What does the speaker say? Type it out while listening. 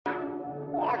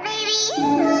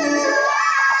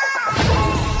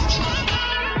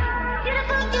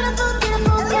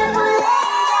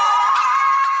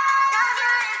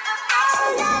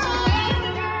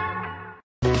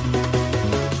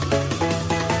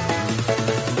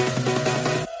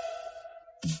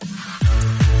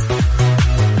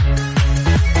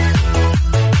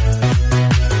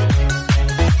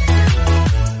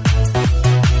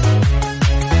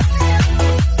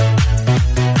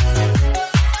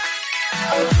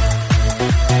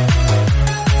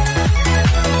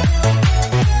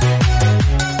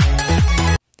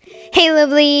Hey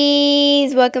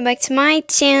lovelies, welcome back to my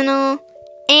channel,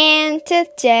 and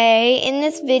today in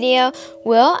this video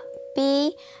we'll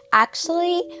be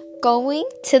actually going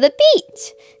to the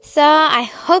beach. So I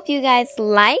hope you guys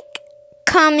like,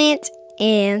 comment,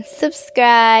 and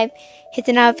subscribe. Hit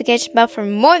the notification bell for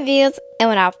more videos, and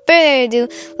without further ado,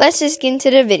 let's just get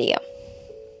into the video.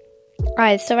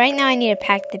 Alright, so right now I need to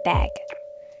pack the bag.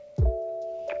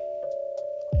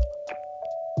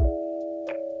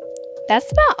 That's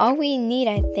about all we need,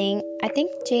 I think. I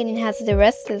think Jaden has the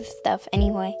rest of the stuff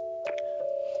anyway.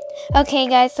 Okay,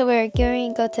 guys, so we're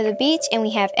going to go to the beach, and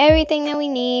we have everything that we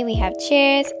need. We have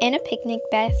chairs and a picnic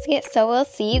basket, so we'll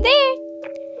see you there.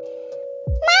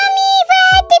 Mommy,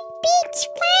 we're at the beach,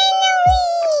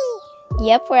 finally!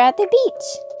 Yep, we're at the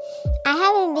beach. I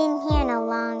haven't been here in a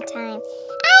long time.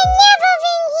 I've never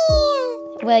been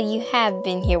here! Well, you have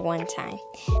been here one time.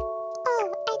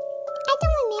 Oh, I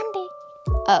don't remember.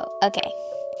 Oh, okay.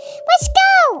 Let's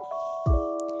go!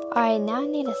 Alright, now I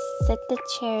need to set the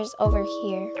chairs over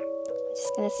here. I'm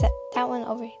just going to set that one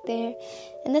over there.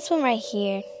 And this one right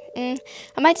here. I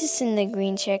might just sit in the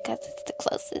green chair because it's the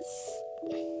closest.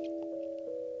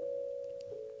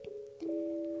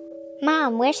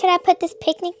 Mom, where should I put this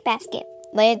picnic basket?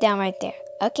 Lay it down right there.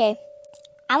 Okay.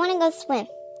 I want to go swim.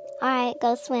 Alright,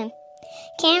 go swim.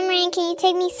 Cameron, can you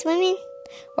take me swimming?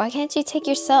 Why can't you take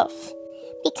yourself?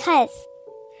 Because.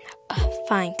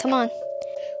 Fine, come on.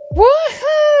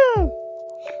 Woohoo!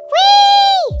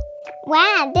 Whee!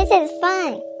 Wow, this is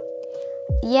fun.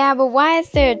 Yeah, but why is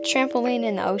there a trampoline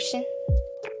in the ocean?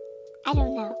 I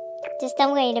don't know. Just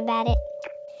don't worry about it.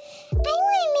 I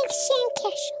want to make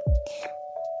sandcastle.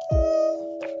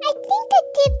 I think I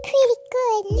did pretty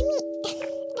good. Let me...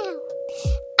 Ow.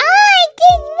 Oh, I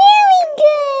did really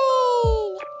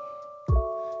good!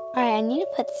 Alright, I need to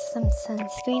put some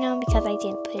sunscreen on because I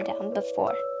didn't put it on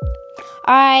before.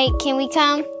 Alright, can we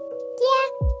come? Yeah.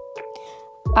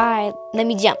 Alright, let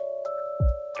me jump.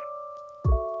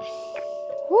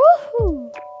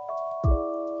 Woohoo!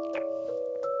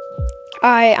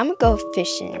 Alright, I'm gonna go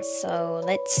fishing, so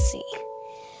let's see.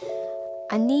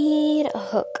 I need a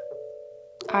hook.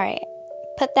 Alright,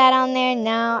 put that on there.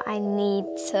 Now I need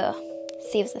to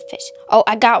see if it's a fish. Oh,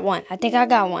 I got one. I think I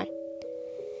got one.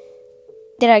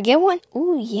 Did I get one?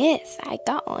 Ooh, yes, I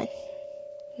got one.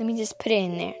 Let me just put it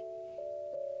in there.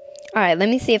 Alright, let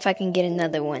me see if I can get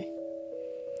another one.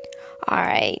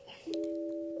 Alright.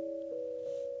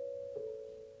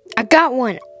 I got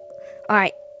one.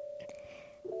 Alright.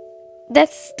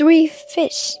 That's 3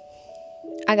 fish.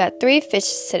 I got 3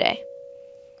 fish today.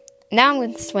 Now I'm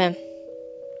going to swim.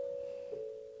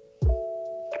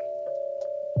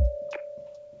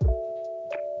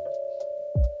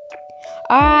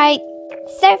 Alright.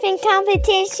 Surfing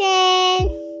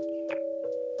competition.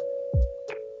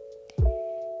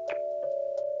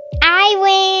 I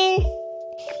win.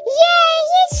 Yay,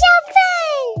 it's so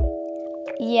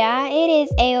fun. Yeah, it is,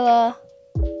 Ayla.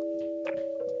 I'm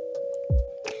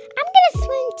going to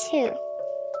swim too.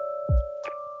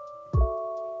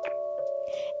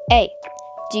 Hey,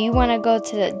 do you want to go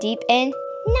to the deep end?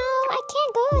 No, I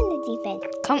can't go in the deep end.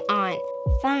 Come on.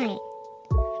 Fine.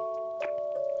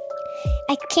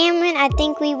 Cameron, I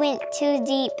think we went too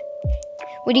deep.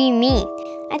 What do you mean?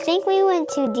 I think we went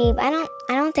too deep. I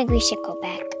don't think we should go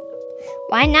back.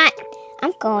 Why not?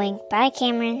 I'm going. Bye,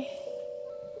 Cameron.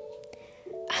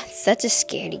 Such a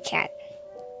scaredy cat.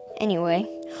 Anyway.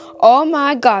 Oh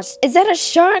my gosh. Is that a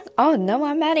shark? Oh no,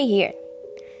 I'm out of here.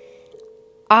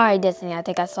 Alright, Destiny. I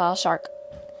think I saw a shark.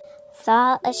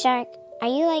 Saw a shark? Are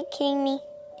you kidding me?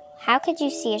 How could you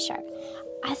see a shark?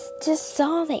 I just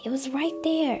saw that. It was right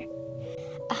there.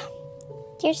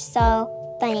 You're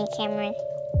so funny, Cameron.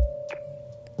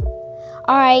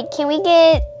 Alright, can we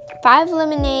get 5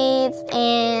 lemonades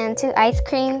and 2 ice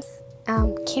creams?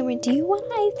 Cameron, do you want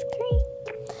ice cream?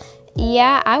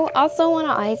 Yeah, I also want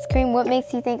an ice cream. What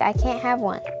makes you think I can't have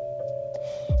one?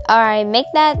 Alright, make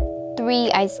that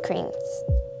 3 ice creams.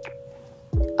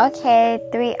 Okay,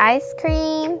 3 ice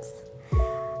creams.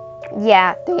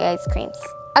 Yeah, 3 ice creams.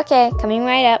 Okay, coming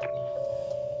right up.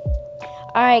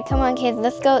 Alright, come on, kids.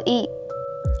 Let's go eat.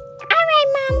 Alright,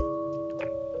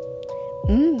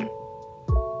 Mom.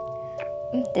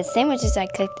 The sandwiches I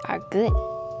cooked are good.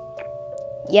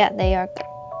 Yeah, they are good.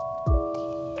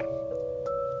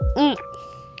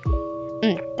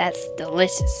 That's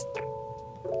delicious.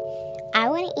 I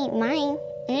want to eat mine.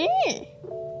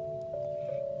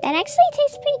 That actually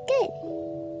tastes pretty good.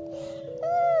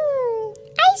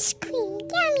 Ice cream,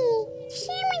 yummy.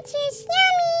 Sandwiches,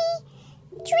 yummy.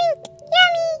 Drink,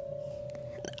 yummy.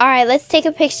 Alright, let's take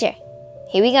a picture.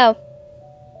 Here we go.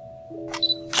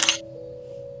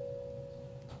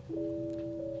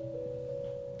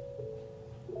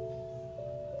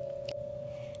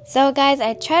 So guys,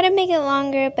 I tried to make it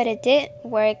longer, but it didn't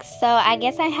work. So I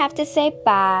guess I have to say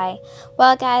bye.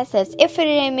 Well guys, that's it for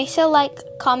today. Make sure to like,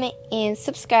 comment, and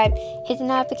subscribe. Hit the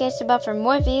notification bell for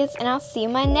more videos, and I'll see you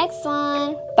in my next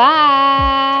one.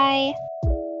 Bye!